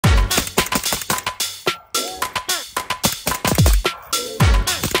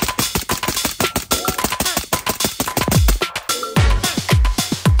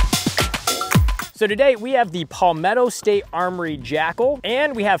So today we have the Palmetto State Armory JAKL,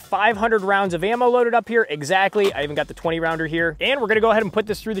 and we have 500 rounds of ammo loaded up here. Exactly, I even got the 20 rounder here. And we're gonna go ahead and put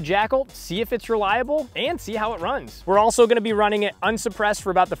this through the JAKL, see if it's reliable, and see how it runs. We're also gonna be running it unsuppressed for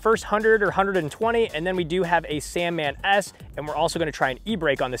about the first 100 or 120, and then we do have a Sandman S, and we're also gonna try an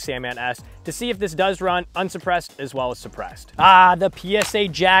e-brake on the Sandman S to see if this does run unsuppressed as well as suppressed. The PSA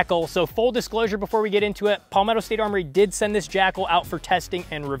JAKL. So full disclosure before we get into it, Palmetto State Armory did send this JAKL out for testing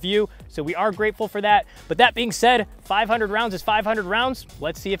and review, so we are grateful for that. But that being said, 500 rounds is 500 rounds.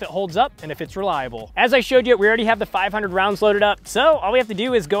 Let's see if it holds up and if it's reliable. As I showed you, we already have the 500 rounds loaded up, so all we have to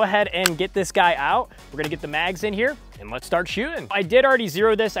do is go ahead and get this guy out. We're gonna get the mags in here, and let's start shooting. I did already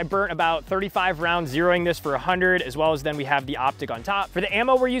zero this. I burnt about 35 rounds zeroing this for 100, as well as then we have the optic on top. For the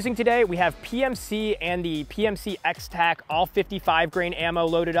ammo we're using today, we have PMC and the PMC X-Tac, all 55 grain ammo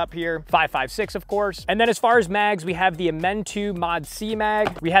loaded up here. 5.56, of course. And then as far as mags, we have the Amend 2 Mod C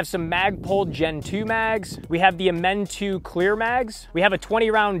mag. We have some Magpul Gen 2 mags. We have the Amend 2 Clear mags. We have a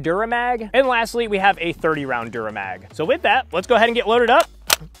 20 round Duramag. And lastly, we have a 30 round Duramag. So with that, let's go ahead and get loaded up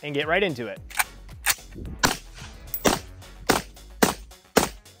and get right into it.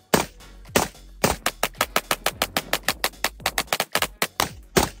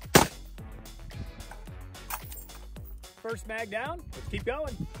 First mag down, let's keep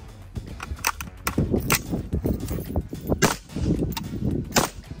going.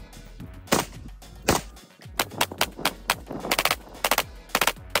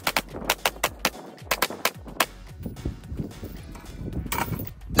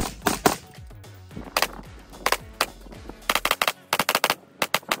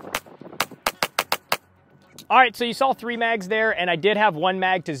 All right, so you saw 3 mags there, and I did have 1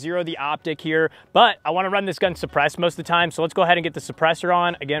 mag to zero the optic here, but I wanna run this gun suppressed most of the time, so let's go ahead and get the suppressor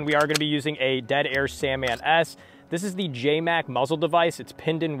on. Again, we are gonna be using a Dead Air Sandman S. This is the JMAC muzzle device. It's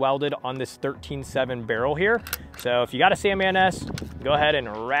pinned and welded on this 13.7 barrel here. So if you got a Sandman S, go ahead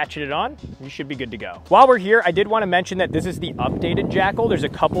and ratchet it on. You should be good to go. While we're here, I did want to mention that this is the updated JAKL. There's a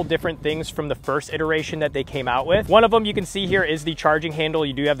couple different things from the first iteration that they came out with. One of them you can see here is the charging handle.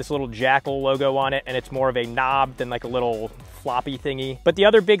 You do have this little JAKL logo on it, and it's more of a knob than like a little floppy thingy. But the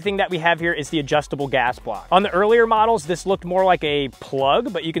other big thing that we have here is the adjustable gas block. On the earlier models, this looked more like a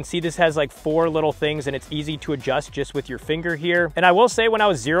plug, but you can see this has like 4 little things, and it's easy to adjust just with your finger here. And I will say, when I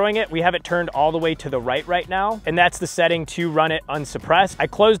was zeroing it, we have it turned all the way to the right now, and that's the setting to run it unsuppressed. I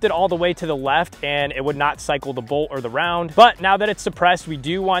closed it all the way to the left, and it would not cycle the bolt or the round. But now that it's suppressed, we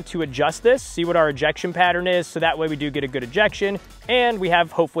do want to adjust this, see what our ejection pattern is, so that way we do get a good ejection, and we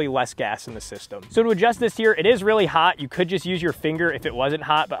have hopefully less gas in the system. So to adjust this here, it is really hot. You could just use your finger if it wasn't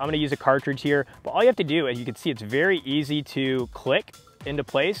hot, but I'm gonna use a cartridge here. But all you have to do, as you can see, it's very easy to click into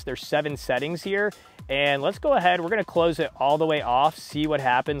place. There's 7 settings here. And let's go ahead, we're gonna close it all the way off, see what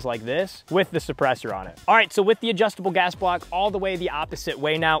happens like this with the suppressor on it. All right, so with the adjustable gas block all the way the opposite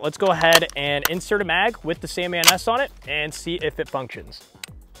way now, let's go ahead and insert a mag with the Sandman S on it and see if it functions.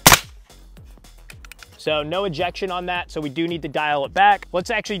 So no ejection on that, so we do need to dial it back. Let's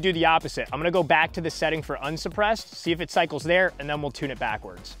actually do the opposite. I'm gonna go back to the setting for unsuppressed, see if it cycles there, and then we'll tune it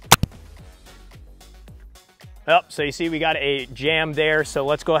backwards. Oh, so you see we got a jam there, so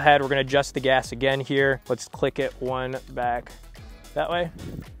let's go ahead. We're gonna adjust the gas again here. Let's click it 1 back that way.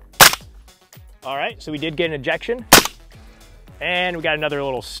 All right, so we did get an ejection, and we got another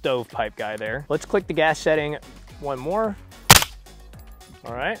little stovepipe guy there. Let's click the gas setting 1 more.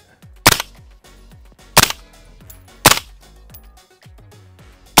 All right.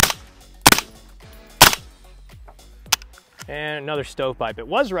 And another stovepipe. It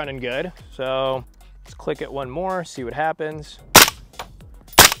was running good, so let's click it 1 more, see what happens.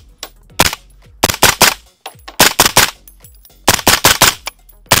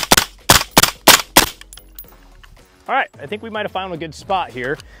 All right, I think we might have found a good spot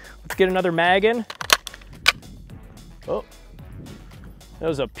here. Let's get another mag in. Oh, that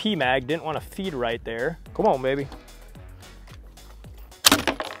was a PMAG, didn't want to feed right there. Come on, baby.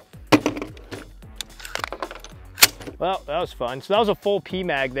 Well, that was fun. So that was a full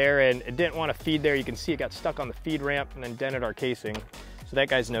PMAG there, and it didn't want to feed there. You can see it got stuck on the feed ramp and then dented our casing. So that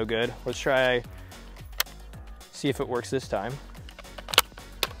guy's no good. Let's try, see if it works this time.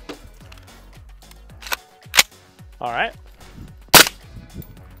 All right.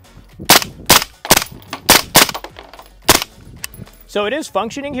 So it is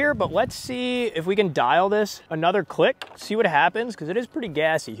functioning here, but let's see if we can dial this another click, see what happens, because it is pretty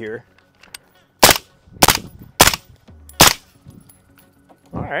gassy here.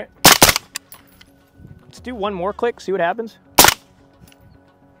 All right. Let's do 1 more click, see what happens.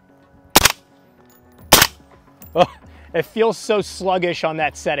 Oh, It feels so sluggish on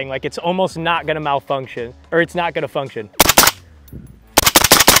that setting, like it's almost not gonna malfunction, or it's not gonna function.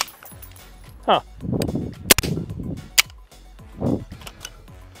 Huh.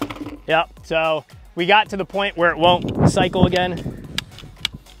 Yep, so we got to the point where it won't cycle again.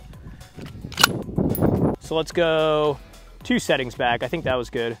 So let's go 2 settings back. I think that was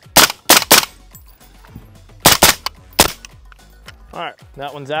good. All right,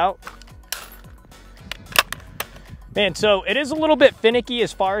 that one's out. Man, so it is a little bit finicky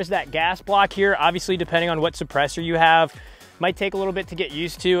as far as that gas block here. Obviously, depending on what suppressor you have, might take a little bit to get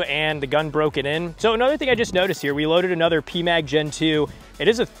used to, and the gun broke it in. So another thing I just noticed here, we loaded another PMAG Gen 2. It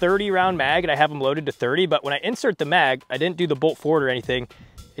is a 30 round mag, and I have them loaded to 30, but when I insert the mag, I didn't do the bolt forward or anything.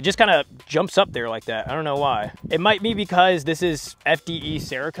 It just kind of jumps up there like that. I don't know why. It might be because this is FDE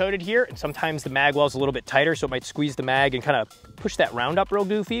Cerakoted here, and sometimes the mag well is a little bit tighter, so it might squeeze the mag and kind of push that round up real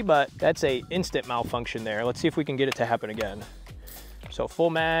goofy, but that's a instant malfunction there. Let's see if we can get it to happen again. So full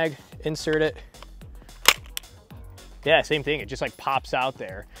mag, insert it. Yeah, same thing, it just like pops out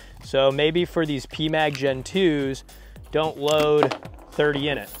there. So maybe for these PMAG Gen 2s, don't load 30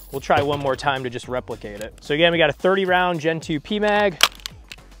 in it. We'll try one more time to just replicate it. So again, we got a 30 round Gen 2 PMAG.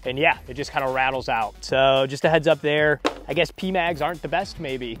 And yeah, it just kind of rattles out. So just a heads up there. I guess PMAGs aren't the best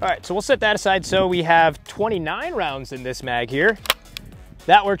maybe. All right, so we'll set that aside. So we have 29 rounds in this mag here.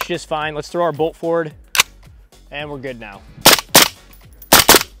 That works just fine. Let's throw our bolt forward and we're good now.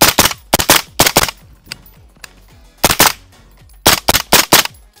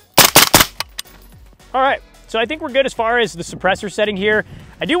 All right, so I think we're good as far as the suppressor setting here.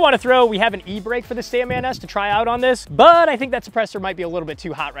 I do want to throw, we have an e-brake for the Sandman S to try out on this, but I think that suppressor might be a little bit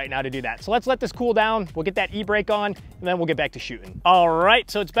too hot right now to do that. So let's let this cool down. We'll get that e-brake on, and then we'll get back to shooting. All right,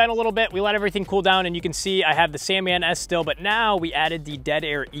 so it's been a little bit. We let everything cool down, and you can see I have the Sandman S still, but now we added the Dead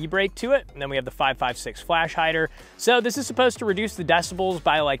Air e-brake to it, and then we have the 5.56 flash hider. So this is supposed to reduce the decibels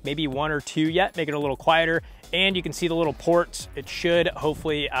by like maybe 1 or 2 yet, make it a little quieter. And you can see the little ports. It should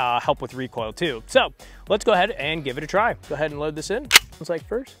hopefully help with recoil too. So let's go ahead and give it a try. Go ahead and load this in. Looks like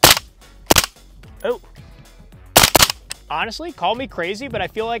first. Oh. Honestly, call me crazy, but I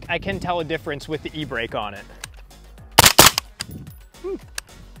feel like I can tell a difference with the e-brake on it.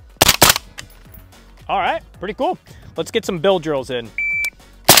 All right, pretty cool. Let's get some bill drills in.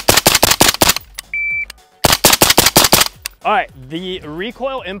 All right, the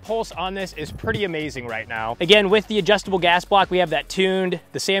recoil impulse on this is pretty amazing right now. Again, with the adjustable gas block, we have that tuned.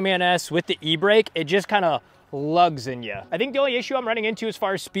 The Sandman S with the e-brake, it just kind of lugs in you. I think the only issue I'm running into as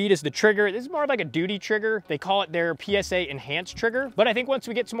far as speed is the trigger. This is more of like a duty trigger. They call it their PSA enhanced trigger, but I think once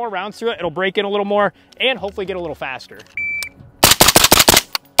we get some more rounds through it, it'll break in a little more and hopefully get a little faster.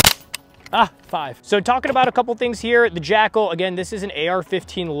 5. So talking about a couple things here, the JAKL, again, this is an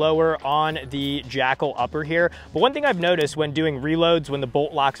AR-15 lower on the JAKL upper here. But one thing I've noticed when doing reloads, when the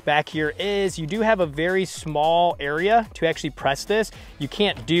bolt locks back here, is you do have a very small area to actually press this. You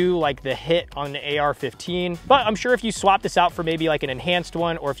can't do like the hit on the AR-15, but I'm sure if you swap this out for maybe like an enhanced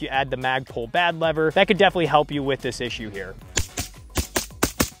one, or if you add the Magpul bad lever, that could definitely help you with this issue here.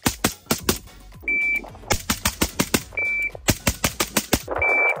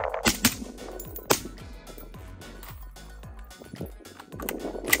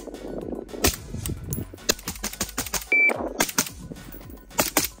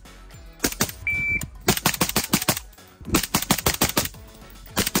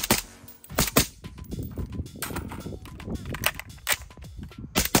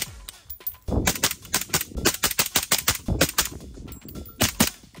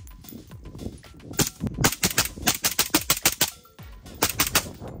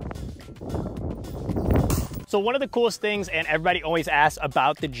 So one of the coolest things, and everybody always asks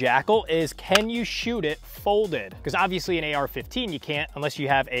about the JAKL, is can you shoot it folded? Because obviously an AR-15 you can't unless you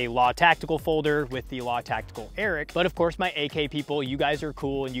have a Law Tactical folder with the Law Tactical Eric. But of course my AK people, you guys are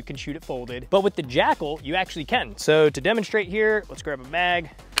cool and you can shoot it folded. But with the JAKL, you actually can. So to demonstrate here, let's grab a mag,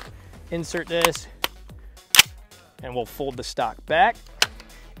 insert this, and we'll fold the stock back.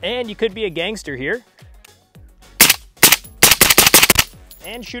 And you could be a gangster here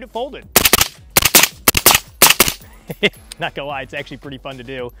and shoot it folded. Not gonna lie, it's actually pretty fun to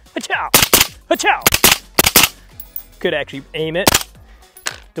do. Ha-chow! Ha-chow! Could actually aim it,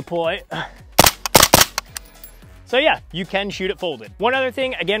 deploy. So yeah, you can shoot it folded. One other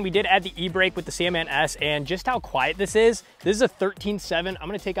thing, again, we did add the e-brake with the Sandman S, and just how quiet this is. This is a 13.7. I'm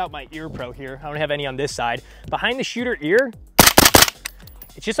gonna take out my ear pro here. I don't have any on this side. Behind the shooter ear,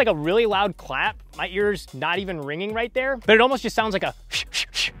 it's just like a really loud clap. My ear's not even ringing right there, but it almost just sounds like a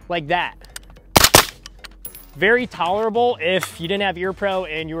like that. Very tolerable. If you didn't have ear pro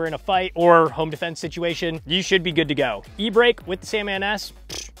and you were in a fight or home defense situation, you should be good to go. E-brake with the Sandman S,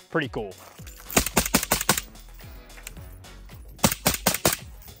 pretty cool.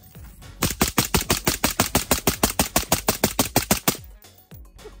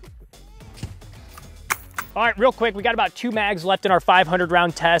 All right, real quick, we got about 2 mags left in our 500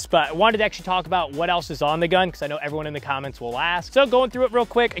 round test, but I wanted to actually talk about what else is on the gun because I know everyone in the comments will ask. So going through it real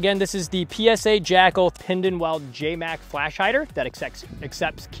quick, again, this is the PSA JAKL Pinned and Weld JMAC flash hider that accepts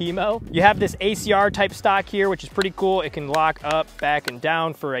chemo. You have this ACR type stock here, which is pretty cool. It can lock up, back, and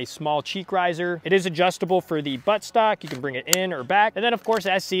down for a small cheek riser. It is adjustable for the buttstock. You can bring it in or back. And then of course,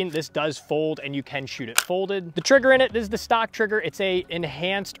 as seen, this does fold and you can shoot it folded. The trigger in it, this is the stock trigger. It's a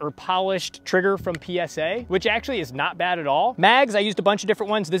enhanced or polished trigger from PSA, which actually is not bad at all. Mags, I used a bunch of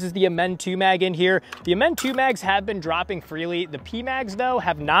different ones. This is the Amend 2 mag in here. The Amend 2 mags have been dropping freely. The PMAGs though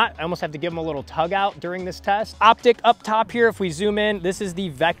have not. I almost have to give them a little tug out during this test. Optic up top here, if we zoom in, this is the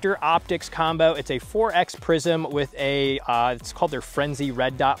Vector Optics combo. It's a 4X prism with a, it's called their Frenzy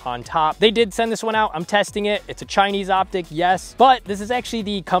red dot on top. They did send this one out. I'm testing it. It's a Chinese optic, yes, but this is actually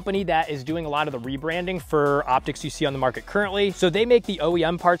the company that is doing a lot of the rebranding for optics you see on the market currently. So they make the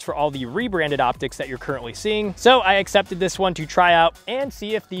OEM parts for all the rebranded optics that you're currently seeing. So I accepted this one to try out and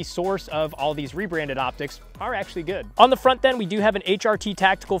see if the source of all these rebranded optics are actually good. On the front then, we do have an HRT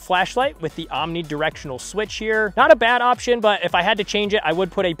tactical flashlight with the omnidirectional switch here. Not a bad option, but if I had to change it, I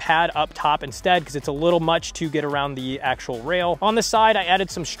would put a pad up top instead because it's a little much to get around the actual rail. On the side, I added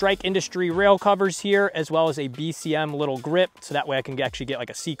some Strike Industry rail covers here, as well as a BCM little grip, so that way I can actually get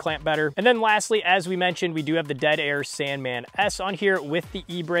like a C-clamp better. And then lastly, as we mentioned, we do have the Dead Air Sandman S on here with the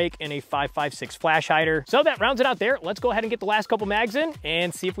e-brake and a 5.56 flash hider. So that rounds it out there. Let's go ahead and get the last couple mags in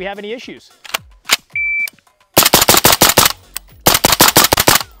and see if we have any issues.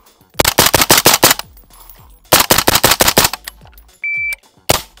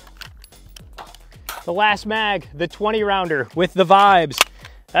 The last mag, the 20 rounder with the vibes.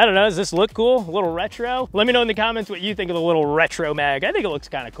 I don't know, does this look cool? A little retro? Let me know in the comments what you think of the little retro mag. I think it looks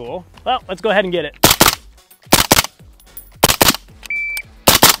kind of cool. Well, let's go ahead and get it.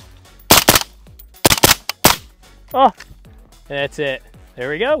 Oh, that's it. There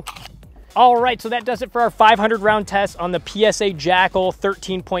we go. All right, so that does it for our 500 round test on the PSA JAKL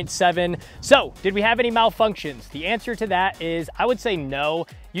 13.7. So, did we have any malfunctions? The answer to that is, I would say no.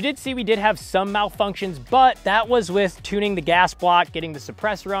 You did see we did have some malfunctions, but that was with tuning the gas block, getting the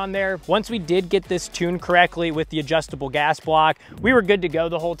suppressor on there. Once we did get this tuned correctly with the adjustable gas block, we were good to go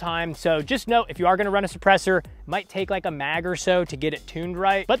the whole time. So just note, if you are gonna run a suppressor, it might take like a mag or so to get it tuned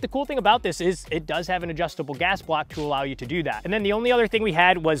right. But the cool thing about this is it does have an adjustable gas block to allow you to do that. And then the only other thing we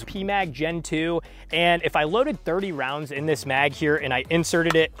had was PMAG Gen 2. And if I loaded 30 rounds in this mag here and I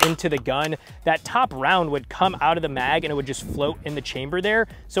inserted it into the gun, that top round would come out of the mag and it would just float in the chamber there.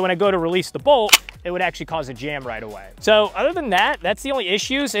 So when I go to release the bolt, it would actually cause a jam right away. So other than that, that's the only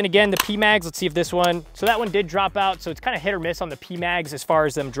issues. And again, the PMAGs, let's see if this one, so that one did drop out. So it's kind of hit or miss on the PMAGs as far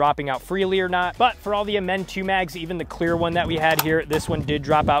as them dropping out freely or not. But for all the Amend 2 mags, even the clear one that we had here, this one did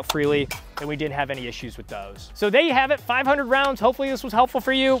drop out freely and we didn't have any issues with those. So there you have it, 500 rounds. Hopefully this was helpful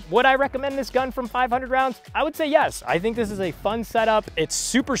for you. Would I recommend this gun from 500 rounds? I would say yes. I think this is a fun setup. It's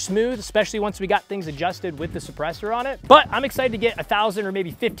super smooth, especially once we got things adjusted with the suppressor on it. But I'm excited to get 1,000 or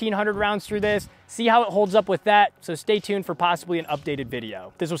maybe 1,500 rounds through this, see how it holds up with that. So stay tuned for possibly an updated video.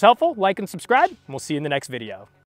 If this was helpful, like and subscribe, and we'll see you in the next video.